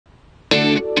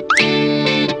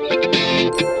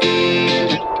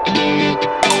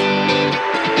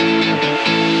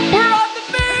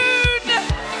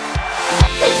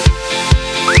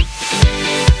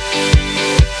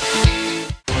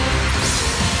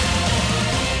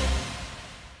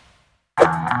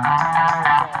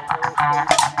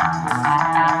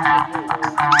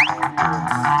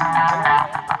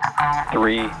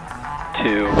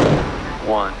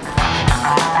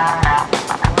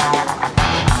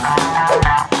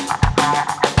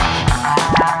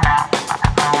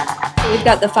we've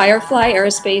got the Firefly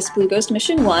Aerospace Blue Ghost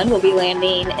Mission 1. We'll be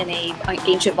landing in a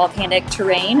ancient volcanic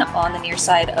terrain on the near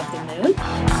side of the moon.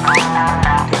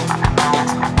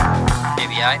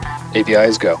 AVI? AVI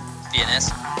is go. VNS?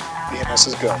 VNS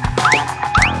is go.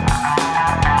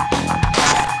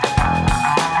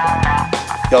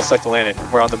 Y'all select the landing.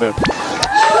 We're on the moon.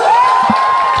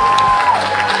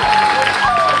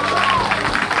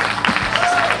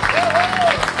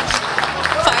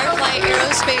 Firefly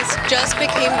Aerospace just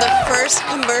became the first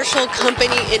commercial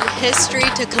company in history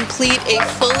to complete a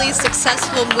fully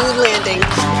successful moon landing.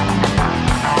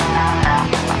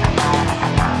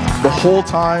 The whole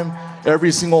time,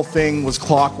 every single thing was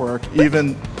clockwork,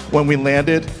 even when we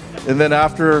landed. And then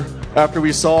after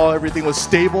we saw everything was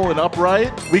stable and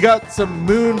upright, we got some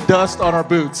moon dust on our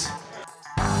boots.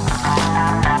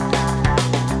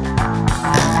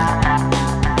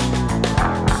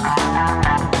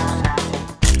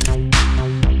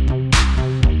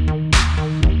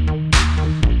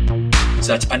 So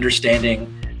that's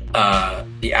understanding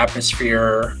the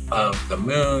atmosphere of the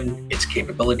moon, its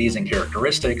capabilities and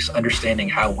characteristics, understanding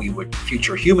how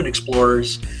future human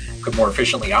explorers could more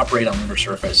efficiently operate on the lunar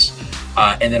surface,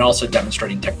 and then also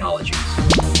demonstrating technologies.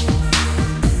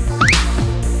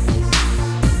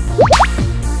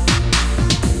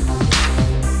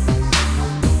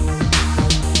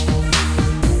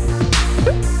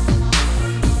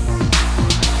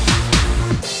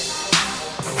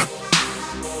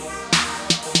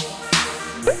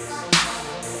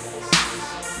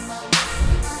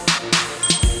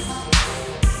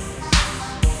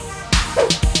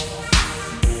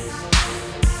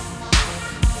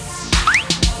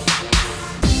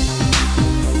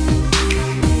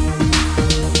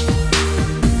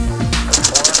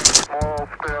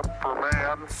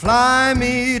 Fly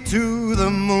me to the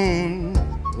moon,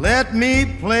 let me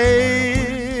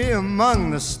play among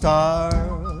the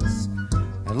stars,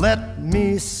 and let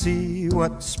me see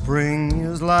what spring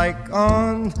is like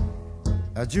on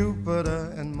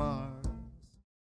Jupiter and Mars.